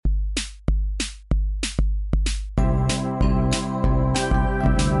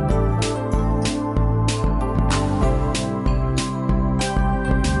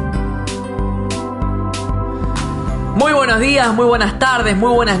buenos días, muy buenas tardes,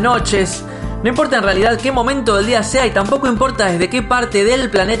 muy buenas noches. No importa en realidad qué momento del día sea y tampoco importa desde qué parte del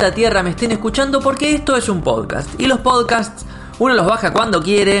planeta Tierra me estén escuchando, porque esto es un podcast. Y los podcasts uno los baja cuando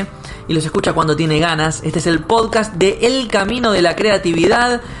quiere y los escucha cuando tiene ganas. Este es el podcast de El Camino de la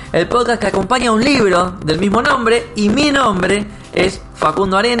Creatividad, el podcast que acompaña un libro del mismo nombre, y mi nombre es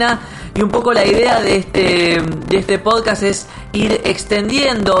Facundo Arena. Y un poco la idea de este podcast es ir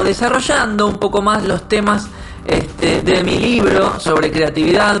extendiendo, desarrollando un poco más los temas de mi libro sobre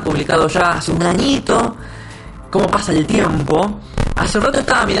creatividad, publicado ya hace un añito. ¿Cómo pasa el tiempo? Hace un rato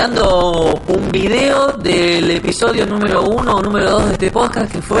estaba mirando un video del episodio número 1 o número 2 de este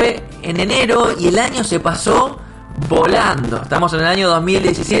podcast, que fue en enero, y el año se pasó volando. Estamos en el año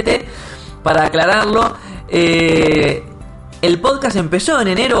 2017, para aclararlo. El podcast empezó en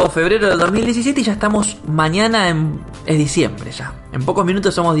enero o febrero del 2017 y ya estamos mañana es diciembre ya. En pocos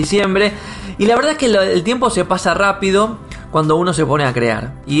minutos somos diciembre. Y la verdad es que el tiempo se pasa rápido cuando uno se pone a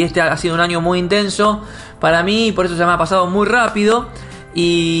crear. Y este ha sido un año muy intenso para mí y por eso se me ha pasado muy rápido.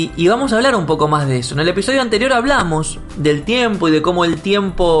 Y vamos a hablar un poco más de eso. En el episodio anterior hablamos del tiempo y de cómo el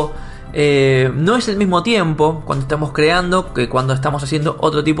tiempo no es el mismo tiempo cuando estamos creando que cuando estamos haciendo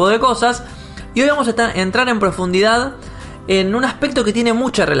otro tipo de cosas. Y hoy vamos a entrar en profundidad en un aspecto que tiene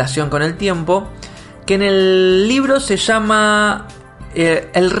mucha relación con el tiempo, que en el libro se llama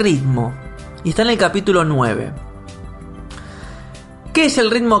el ritmo, y está en el capítulo 9. ¿Qué es el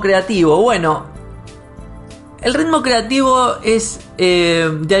ritmo creativo? Bueno, el ritmo creativo es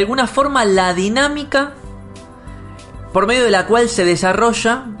de alguna forma la dinámica por medio de la cual se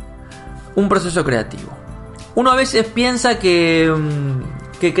desarrolla un proceso creativo. Uno a veces piensa que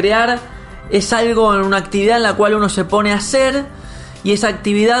crear es algo, una actividad en la cual uno se pone a hacer, y esa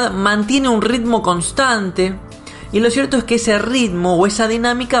actividad mantiene un ritmo constante, y lo cierto es que ese ritmo o esa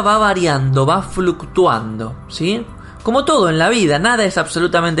dinámica va variando, va fluctuando, ¿sí? Como todo en la vida, nada es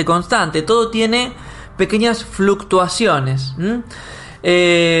absolutamente constante, todo tiene pequeñas fluctuaciones,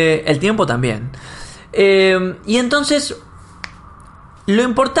 el tiempo también. Y entonces lo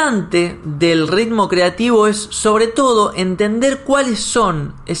importante del ritmo creativo es sobre todo entender cuáles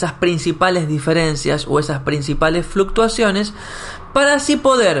son esas principales diferencias o esas principales fluctuaciones, para así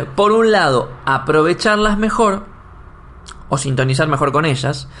poder, por un lado, aprovecharlas mejor o sintonizar mejor con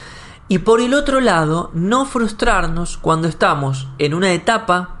ellas, y por el otro lado, no frustrarnos cuando estamos en una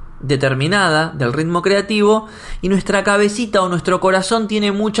etapa determinada del ritmo creativo y nuestra cabecita o nuestro corazón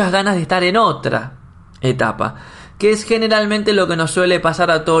tiene muchas ganas de estar en otra etapa, que es generalmente lo que nos suele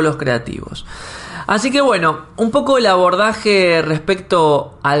pasar a todos los creativos. Así que bueno, un poco el abordaje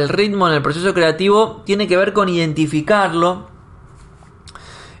respecto al ritmo en el proceso creativo tiene que ver con identificarlo.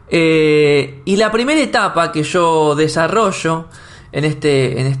 Y la primera etapa que yo desarrollo en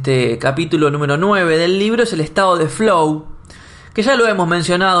este capítulo número 9 del libro es el estado de flow, que ya lo hemos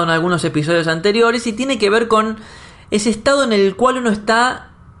mencionado en algunos episodios anteriores, y tiene que ver con ese estado en el cual uno está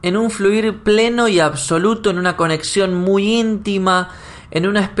en un fluir pleno y absoluto, en una conexión muy íntima, en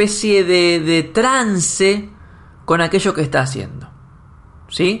una especie de trance con aquello que está haciendo,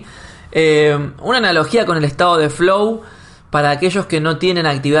 ¿sí? Una analogía con el estado de flow para aquellos que no tienen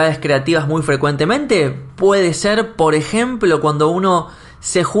actividades creativas muy frecuentemente puede ser, por ejemplo, cuando uno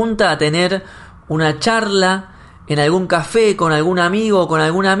se junta a tener una charla en algún café con algún amigo o con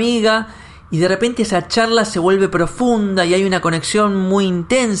alguna amiga, y de repente esa charla se vuelve profunda y hay una conexión muy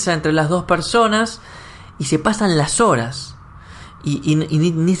intensa entre las dos personas y se pasan las horas y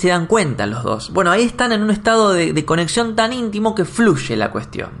ni se dan cuenta los dos. Bueno, ahí están en un estado de conexión tan íntimo que fluye la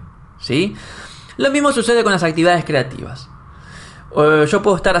cuestión, ¿sí? Lo mismo sucede con las actividades creativas. Yo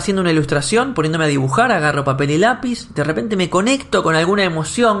puedo estar haciendo una ilustración, poniéndome a dibujar, agarro papel y lápiz, de repente me conecto con alguna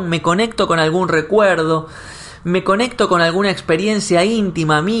emoción, me conecto con algún recuerdo, me conecto con alguna experiencia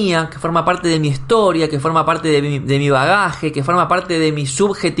íntima mía, que forma parte de mi historia, que forma parte de mi bagaje, que forma parte de mi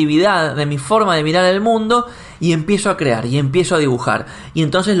subjetividad, de mi forma de mirar el mundo, y empiezo a crear, y empiezo a dibujar. Y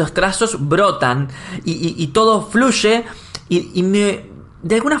entonces los trazos brotan, y todo fluye, y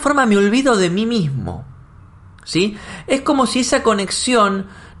de alguna forma me olvido de mí mismo, ¿sí? Es como si esa conexión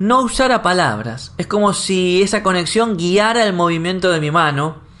no usara palabras, es como si esa conexión guiara el movimiento de mi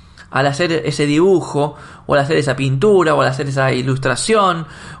mano al hacer ese dibujo, o al hacer esa pintura, o al hacer esa ilustración,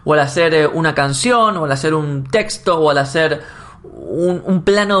 o al hacer una canción, o al hacer un texto, o al hacer un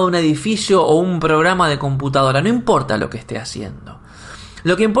plano de un edificio o un programa de computadora. No importa lo que esté haciendo.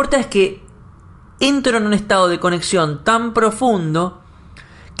 Lo que importa es que entro en un estado de conexión tan profundo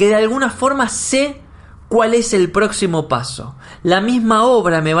que de alguna forma sé cuál es el próximo paso. La misma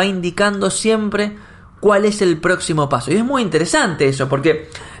obra me va indicando siempre cuál es el próximo paso. Y es muy interesante eso, porque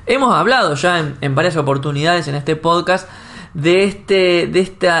hemos hablado ya en varias oportunidades en este podcast de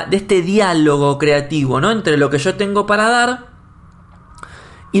este diálogo creativo, ¿no? Entre lo que yo tengo para dar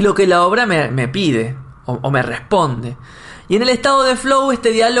y lo que la obra me pide o me responde. Y en el estado de flow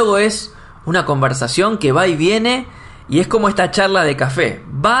este diálogo es una conversación que va y viene, y es como esta charla de café.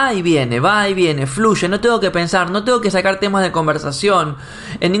 Va y viene, fluye, no tengo que pensar, no tengo que sacar temas de conversación,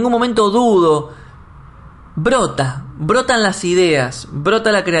 en ningún momento dudo. Brotan las ideas,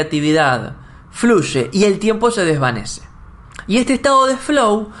 brota la creatividad, fluye y el tiempo se desvanece. Y este estado de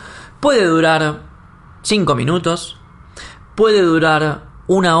flow puede durar 5 minutos, puede durar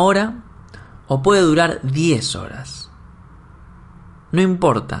 1 hora o puede durar 10 horas. No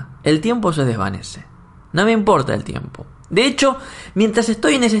importa, el tiempo se desvanece. No me importa el tiempo. De hecho, mientras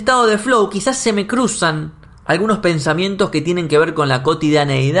estoy en ese estado de flow, quizás se me cruzan algunos pensamientos que tienen que ver con la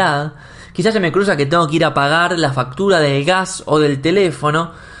cotidianeidad. Quizás se me cruza que tengo que ir a pagar la factura del gas o del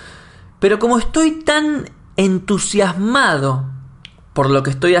teléfono. Pero como estoy tan entusiasmado por lo que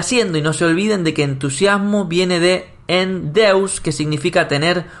estoy haciendo, y no se olviden de que entusiasmo viene de en Deus, que significa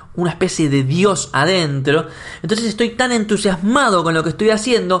tener una especie de Dios adentro. Entonces estoy tan entusiasmado con lo que estoy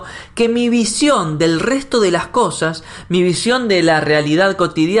haciendo que mi visión del resto de las cosas, mi visión de la realidad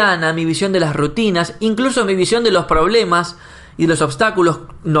cotidiana, mi visión de las rutinas, incluso mi visión de los problemas y de los obstáculos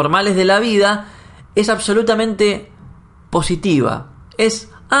normales de la vida, es absolutamente positiva. Es,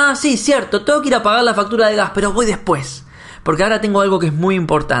 sí, cierto, tengo que ir a pagar la factura de gas, pero voy después, porque ahora tengo algo que es muy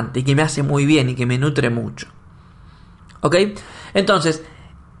importante y que me hace muy bien y que me nutre mucho. ¿Ok? Entonces,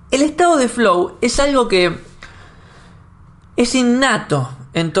 el estado de flow es algo que es innato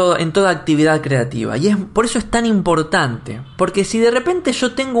en toda actividad creativa, y por eso es tan importante, porque si de repente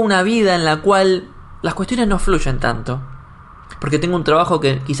yo tengo una vida en la cual las cuestiones no fluyen tanto, porque tengo un trabajo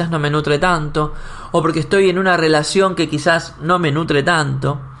que quizás no me nutre tanto, o porque estoy en una relación que quizás no me nutre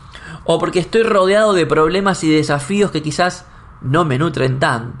tanto, o porque estoy rodeado de problemas y desafíos que quizás no me nutren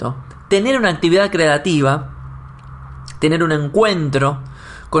tanto, tener una actividad creativa, tener un encuentro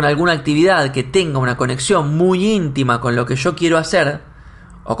con alguna actividad que tenga una conexión muy íntima con lo que yo quiero hacer,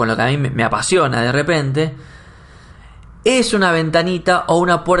 o con lo que a mí me apasiona de repente, es una ventanita o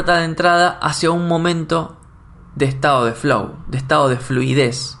una puerta de entrada hacia un momento de estado de flow, de estado de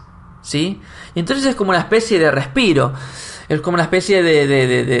fluidez, ¿sí? Y entonces es como una especie de respiro, es como una especie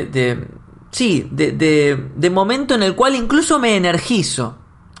de momento en el cual incluso me energizo,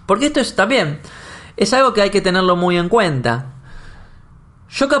 porque esto es también, es algo que hay que tenerlo muy en cuenta.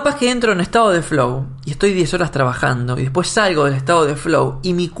 Yo capaz que entro en estado de flow y estoy 10 horas trabajando y después salgo del estado de flow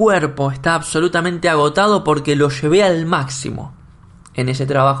y mi cuerpo está absolutamente agotado porque lo llevé al máximo en ese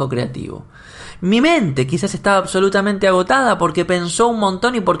trabajo creativo. Mi mente quizás estaba absolutamente agotada porque pensó un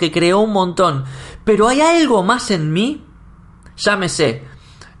montón y porque creó un montón, pero hay algo más en mí, llámese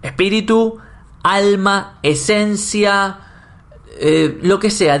espíritu, alma, esencia, lo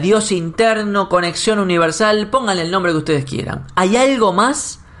que sea, Dios interno, conexión universal, pónganle el nombre que ustedes quieran. Hay algo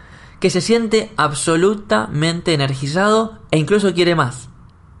más que se siente absolutamente energizado e incluso quiere más,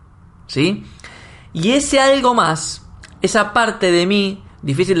 ¿sí? Y ese algo más, esa parte de mí,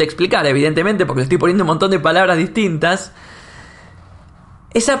 difícil de explicar evidentemente porque le estoy poniendo un montón de palabras distintas,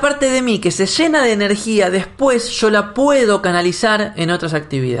 esa parte de mí que se llena de energía, después yo la puedo canalizar en otras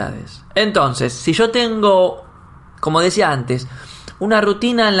actividades. Entonces, si yo tengo, como decía antes, una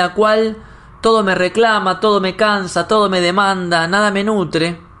rutina en la cual todo me reclama, todo me cansa, todo me demanda, nada me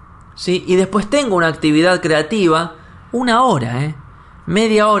nutre, ¿sí? Y después tengo una actividad creativa, 1 hora,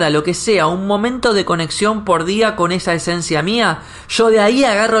 media hora, lo que sea, un momento de conexión por día con esa esencia mía, yo de ahí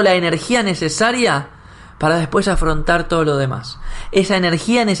agarro la energía necesaria para después afrontar todo lo demás. Esa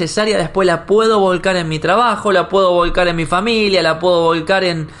energía necesaria después la puedo volcar en mi trabajo, la puedo volcar en mi familia, la puedo volcar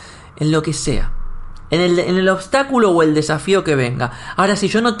en lo que sea. En el obstáculo o el desafío que venga. Ahora, si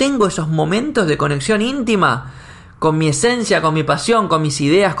yo no tengo esos momentos de conexión íntima con mi esencia, con mi pasión, con mis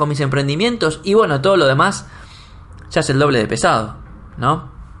ideas, con mis emprendimientos, y bueno, todo lo demás ya es el doble de pesado, ¿no?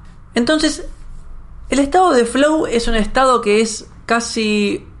 Entonces, el estado de flow es un estado que es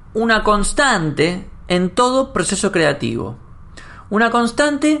casi una constante en todo proceso creativo. Una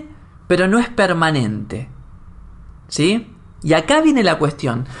constante, pero no es permanente, ¿sí? Y acá viene la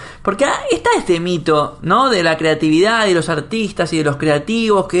cuestión, porque está este mito, ¿no?, de la creatividad y los artistas y de los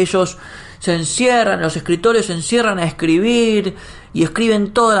creativos, que ellos se encierran, los escritores se encierran a escribir y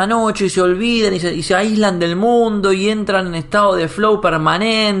escriben toda la noche y se olvidan y se aíslan del mundo y entran en estado de flow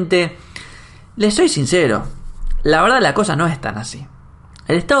permanente. Les soy sincero, la verdad la cosa no es tan así.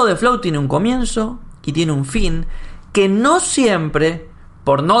 El estado de flow tiene un comienzo y tiene un fin que no siempre,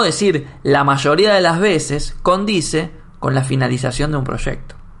 por no decir la mayoría de las veces, condice con la finalización de un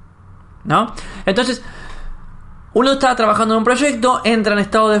proyecto, ¿no? Entonces, Uno está trabajando en un proyecto, entra en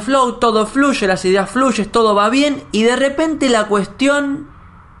estado de flow, todo fluye, las ideas fluyen, todo va bien, y de repente la cuestión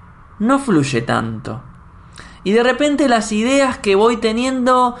no fluye tanto. Y de repente las ideas que voy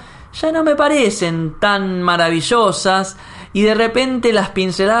teniendo ya no me parecen tan maravillosas, y de repente las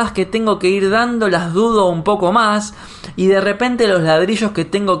pinceladas que tengo que ir dando las dudo un poco más, y de repente los ladrillos que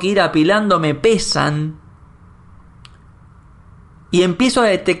tengo que ir apilando me pesan, y empiezo a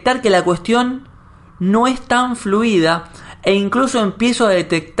detectar que la cuestión no es tan fluida, e incluso empiezo a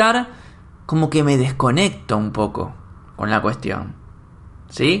detectar como que me desconecto un poco con la cuestión,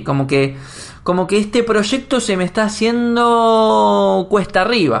 ¿sí? Como que este proyecto se me está haciendo cuesta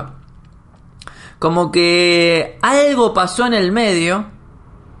arriba, como que algo pasó en el medio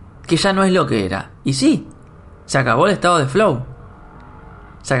que ya no es lo que era. Y sí, se acabó el estado de flow.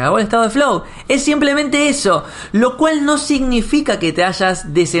 Se acabó el estado de flow. Es simplemente eso. Lo cual no significa que te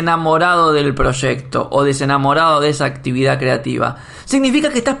hayas desenamorado del proyecto o desenamorado de esa actividad creativa.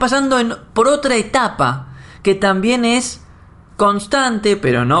 Significa que estás pasando por otra etapa que también es constante,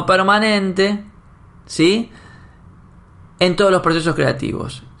 pero no permanente, ¿sí? En todos los procesos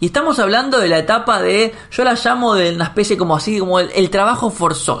creativos. Y estamos hablando de la etapa de, yo la llamo de una especie como así, como el trabajo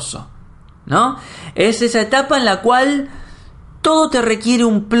forzoso, ¿no? Es esa etapa en la cual todo te requiere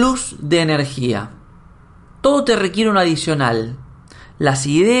un plus de energía. Todo te requiere un adicional. Las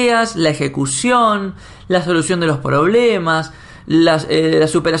ideas, la ejecución, la solución de los problemas, la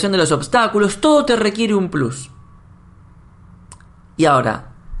superación de los obstáculos, todo te requiere un plus. Y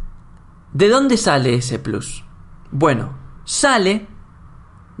ahora, ¿de dónde sale ese plus? Bueno, sale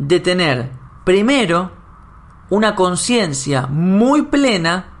de tener primero una conciencia muy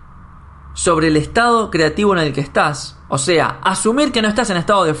plena sobre el estado creativo en el que estás. O sea, asumir que no estás en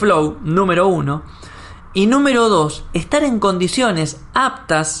estado de flow, número 1. Y número 2, estar en condiciones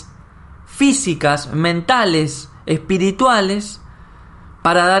aptas, físicas, mentales, espirituales,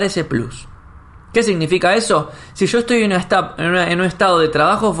 para dar ese plus. ¿Qué significa eso? Si yo estoy en un estado de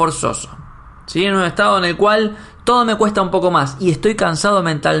trabajo forzoso, ¿sí? En un estado en el cual todo me cuesta un poco más, y estoy cansado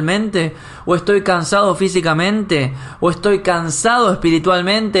mentalmente, o estoy cansado físicamente, o estoy cansado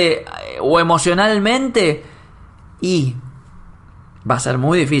espiritualmente o emocionalmente, y va a ser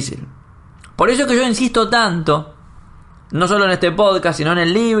muy difícil. Por eso es que yo insisto tanto, no solo en este podcast, sino en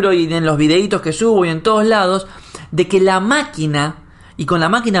el libro y en los videitos que subo y en todos lados, de que la máquina, y con la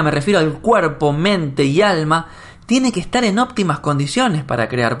máquina me refiero al cuerpo, mente y alma, tiene que estar en óptimas condiciones para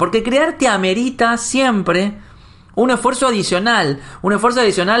crear, porque crear te amerita siempre un esfuerzo adicional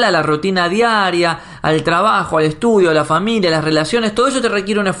a la rutina diaria, al trabajo, al estudio, a la familia, a las relaciones. Todo eso te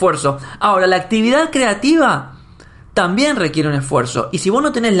requiere un esfuerzo. Ahora, la actividad creativa también requiere un esfuerzo. Y si vos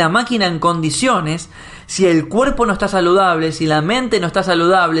no tenés la máquina en condiciones, si el cuerpo no está saludable, si la mente no está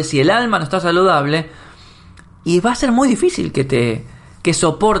saludable, si el alma no está saludable, y va a ser muy difícil que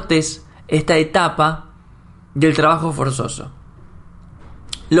soportes esta etapa del trabajo forzoso.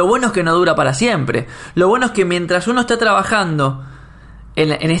 Lo bueno es que no dura para siempre. Lo bueno es que mientras uno está trabajando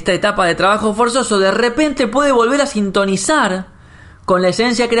en esta etapa de trabajo forzoso, de repente puede volver a sintonizar con la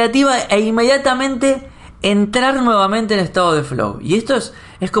esencia creativa e inmediatamente entrar nuevamente en estado de flow. Y esto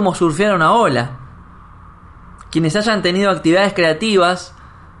es como surfear una ola. Quienes hayan tenido actividades creativas,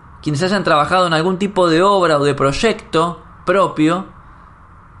 quienes hayan trabajado en algún tipo de obra o de proyecto propio,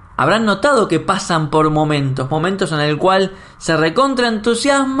 habrán notado que pasan por momentos en el cual se recontra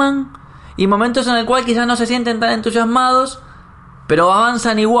entusiasman y momentos en el cual quizás no se sienten tan entusiasmados, pero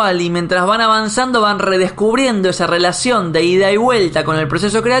avanzan igual, y mientras van avanzando van redescubriendo esa relación de ida y vuelta con el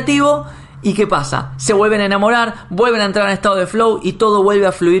proceso creativo. ¿Y qué pasa? Se vuelven a enamorar, vuelven a entrar en estado de flow y todo vuelve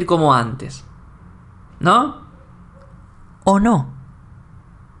a fluir como antes, ¿no? ¿O no?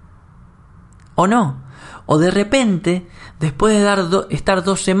 ¿O no? O de repente, después de estar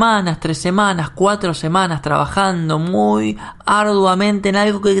 2 semanas, 3 semanas, 4 semanas trabajando muy arduamente en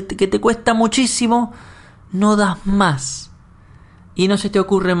algo que te cuesta muchísimo, no das más. Y no se te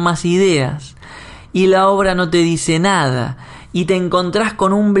ocurren más ideas. Y la obra no te dice nada. Y te encontrás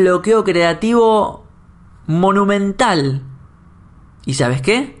con un bloqueo creativo monumental. ¿Y sabes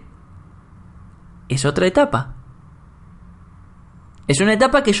qué? Es otra etapa. Es una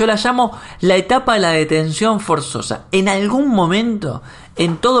etapa que yo la llamo la etapa de la detención forzosa. En algún momento,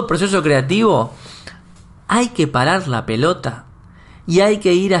 en todo proceso creativo, hay que parar la pelota y hay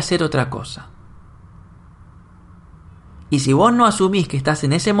que ir a hacer otra cosa. Y si vos no asumís que estás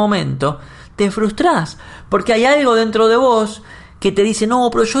en ese momento, te frustrás, porque hay algo dentro de vos que te dice, no,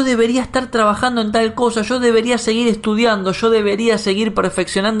 pero yo debería estar trabajando en tal cosa, yo debería seguir estudiando, yo debería seguir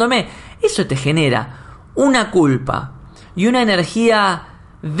perfeccionándome. Eso te genera una culpa y una energía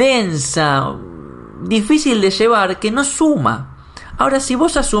densa, difícil de llevar que no suma. Ahora, si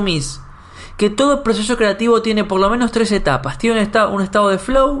vos asumís que todo proceso creativo tiene por lo menos 3 etapas, tiene un estado de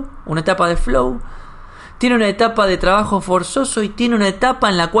flow, una etapa de flow, tiene una etapa de trabajo forzoso y tiene una etapa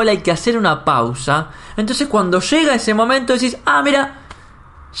en la cual hay que hacer una pausa. Entonces cuando llega ese momento decís, mira,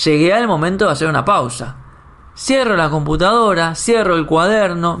 llegué al momento de hacer una pausa. Cierro la computadora, cierro el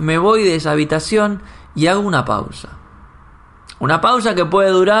cuaderno, me voy de esa habitación y hago una pausa. Una pausa que puede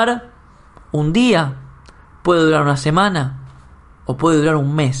durar un día, puede durar una semana o puede durar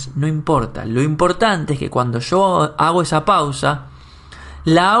un mes, no importa. Lo importante es que cuando yo hago esa pausa,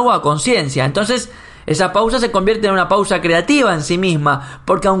 la hago a conciencia. Entonces esa pausa se convierte en una pausa creativa en sí misma,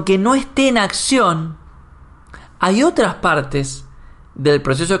 porque aunque no esté en acción, hay otras partes del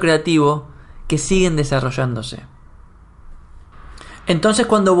proceso creativo que siguen desarrollándose. Entonces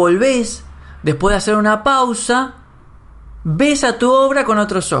cuando volvés, después de hacer una pausa, ves a tu obra con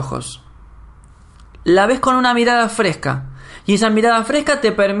otros ojos. La ves con una mirada fresca. Y esa mirada fresca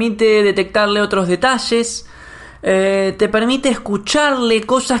te permite detectarle otros detalles, te permite escucharle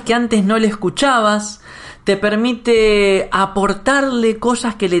cosas que antes no le escuchabas, te permite aportarle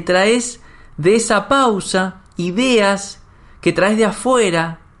cosas que le traes de esa pausa, ideas que traes de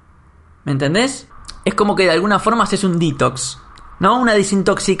afuera. ¿Me entendés? Es como que de alguna forma haces un detox, ¿no? Una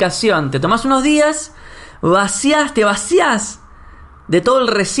desintoxicación. Te tomás unos días, te vacías de todo el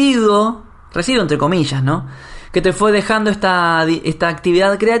residuo entre comillas, ¿no? Que te fue dejando esta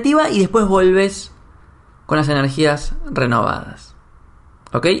actividad creativa y después vuelves con las energías renovadas.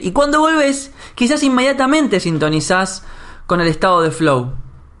 ¿Ok? Y cuando vuelves, quizás inmediatamente sintonizás con el estado de flow.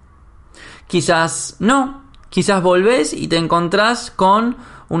 Quizás no. Quizás volvés y te encontrás con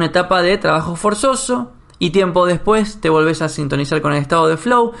una etapa de trabajo forzoso y tiempo después te volvés a sintonizar con el estado de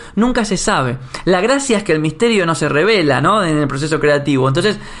flow. Nunca se sabe. La gracia es que el misterio no se revela, ¿no? En el proceso creativo.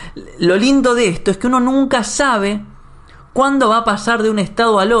 Entonces, lo lindo de esto es que uno nunca sabe cuándo va a pasar de un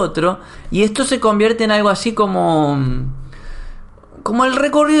estado al otro, y esto se convierte en algo así como el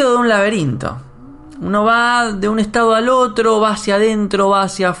recorrido de un laberinto. Uno va de un estado al otro, va hacia adentro, va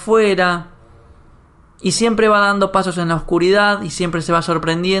hacia afuera, y siempre va dando pasos en la oscuridad, y siempre se va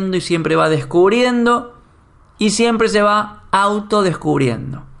sorprendiendo, y siempre va descubriendo, y siempre se va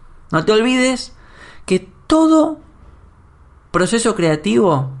autodescubriendo. No te olvides que todo proceso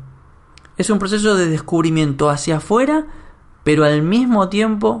creativo es un proceso de descubrimiento hacia afuera, pero al mismo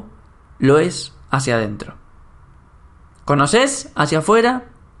tiempo lo es hacia adentro. Conoces hacia afuera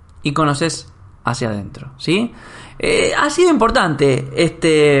y conoces hacia adentro, ¿sí? Ha sido importante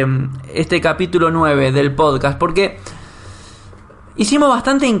este capítulo 9 del podcast, porque hicimos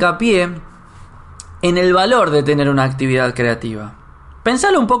bastante hincapié en el valor de tener una actividad creativa.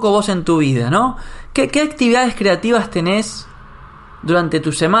 Pensalo un poco vos en tu vida, ¿no? ¿Qué actividades creativas tenés durante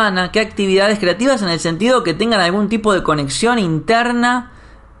tu semana? ¿Qué actividades creativas en el sentido que tengan algún tipo de conexión interna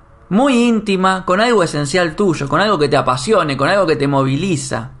muy íntima con algo esencial tuyo, con algo que te apasione, con algo que te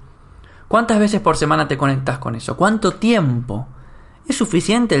moviliza? ¿Cuántas veces por semana te conectás con eso? ¿Cuánto tiempo? ¿Es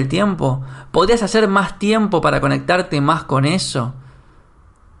suficiente el tiempo? ¿Podrías hacer más tiempo para conectarte más con eso?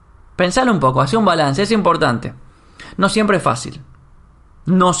 Pensalo un poco, hacé un balance, es importante. No siempre es fácil.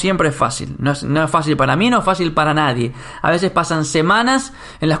 No siempre es fácil. No es fácil para mí, no es fácil para nadie. A veces pasan semanas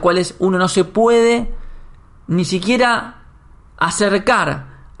en las cuales uno no se puede ni siquiera acercar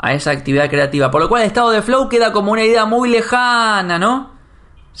a esa actividad creativa. Por lo cual el estado de flow queda como una idea muy lejana, ¿no?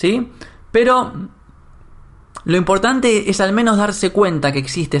 ¿Sí? Pero lo importante es al menos darse cuenta que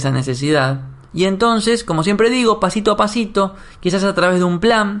existe esa necesidad. Y entonces, como siempre digo, pasito a pasito, quizás a través de un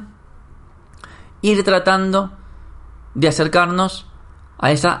plan, ir tratando de acercarnos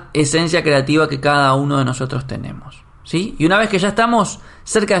a esa esencia creativa que cada uno de nosotros tenemos, ¿sí? Y una vez que ya estamos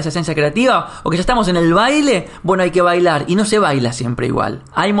cerca de esa esencia creativa, o que ya estamos en el baile, bueno, hay que bailar, y no se baila siempre igual,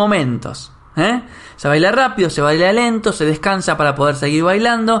 hay momentos, se baila rápido, se baila lento, se descansa para poder seguir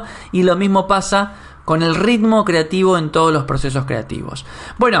bailando, y lo mismo pasa con el ritmo creativo en todos los procesos creativos.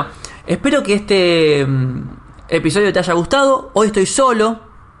 Bueno, espero que este episodio te haya gustado. Hoy estoy solo,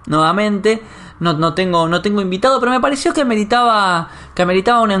 nuevamente. No tengo invitado, pero me pareció que meritaba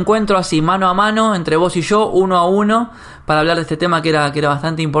un encuentro así, mano a mano, entre vos y yo, uno a uno, para hablar de este tema que era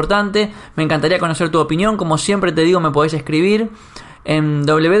bastante importante. Me encantaría conocer tu opinión. Como siempre te digo, me podés escribir en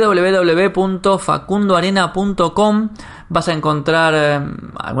www.facundoarena.com. Vas a encontrar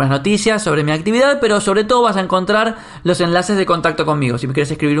algunas noticias sobre mi actividad, pero sobre todo vas a encontrar los enlaces de contacto conmigo. Si me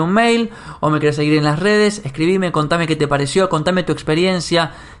quieres escribir un mail o me quieres seguir en las redes, escribime, contame qué te pareció, contame tu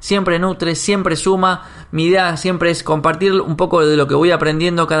experiencia. Siempre nutre, siempre suma. Mi idea siempre es compartir un poco de lo que voy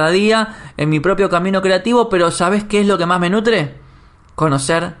aprendiendo cada día en mi propio camino creativo, pero ¿sabes qué es lo que más me nutre?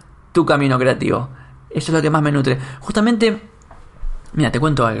 Conocer tu camino creativo. Eso es lo que más me nutre. Justamente, mira, te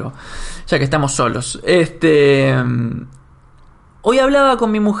cuento algo, ya que estamos solos. Hoy hablaba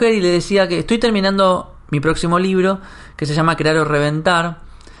con mi mujer y le decía que estoy terminando mi próximo libro, que se llama Crear o Reventar,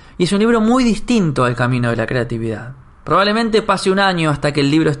 y es un libro muy distinto al Camino de la Creatividad. Probablemente pase un año hasta que el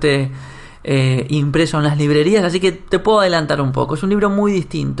libro esté impreso en las librerías, así que te puedo adelantar un poco. Es un libro muy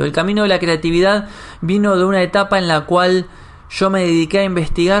distinto. El Camino de la Creatividad vino de una etapa en la cual yo me dediqué a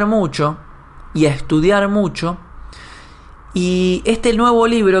investigar mucho y a estudiar mucho, y este nuevo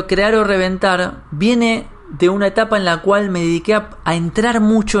libro, Crear o Reventar, viene de una etapa en la cual me dediqué a entrar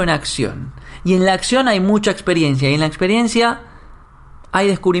mucho en acción, y en la acción hay mucha experiencia, y en la experiencia hay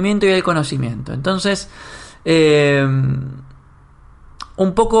descubrimiento y hay conocimiento. Entonces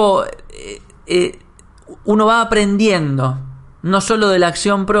un poco uno va aprendiendo no solo de la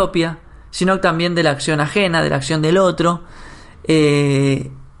acción propia, sino también de la acción ajena, de la acción del otro.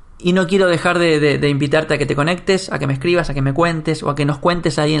 Y no quiero dejar de invitarte a que te conectes, a que me escribas, a que me cuentes, o a que nos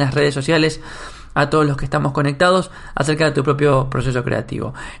cuentes ahí en las redes sociales, a todos los que estamos conectados, acerca de tu propio proceso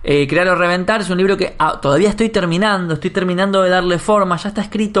creativo. Crear o Reventar es un libro que todavía estoy terminando de darle forma. Ya está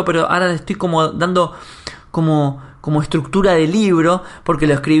escrito, pero ahora le estoy como dando como estructura de libro, porque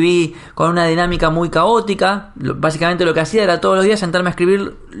lo escribí con una dinámica muy caótica. Básicamente lo que hacía era todos los días sentarme a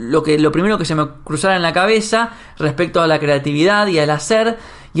escribir lo primero que se me cruzara en la cabeza respecto a la creatividad y al hacer,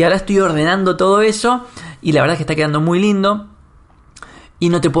 y ahora estoy ordenando todo eso, y la verdad es que está quedando muy lindo, y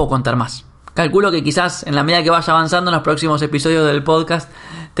no te puedo contar más. Calculo que quizás en la medida que vaya avanzando en los próximos episodios del podcast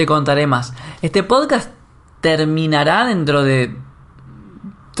te contaré más. Este podcast terminará dentro de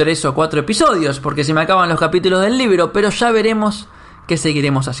 3 o 4 episodios, porque se me acaban los capítulos del libro, pero ya veremos qué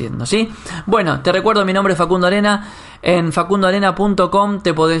seguiremos haciendo, ¿sí? Bueno, te recuerdo, mi nombre es Facundo Arena. En facundoarena.com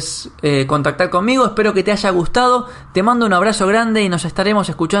te podés contactar conmigo. Espero que te haya gustado. Te mando un abrazo grande y nos estaremos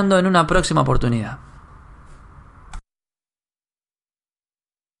escuchando en una próxima oportunidad.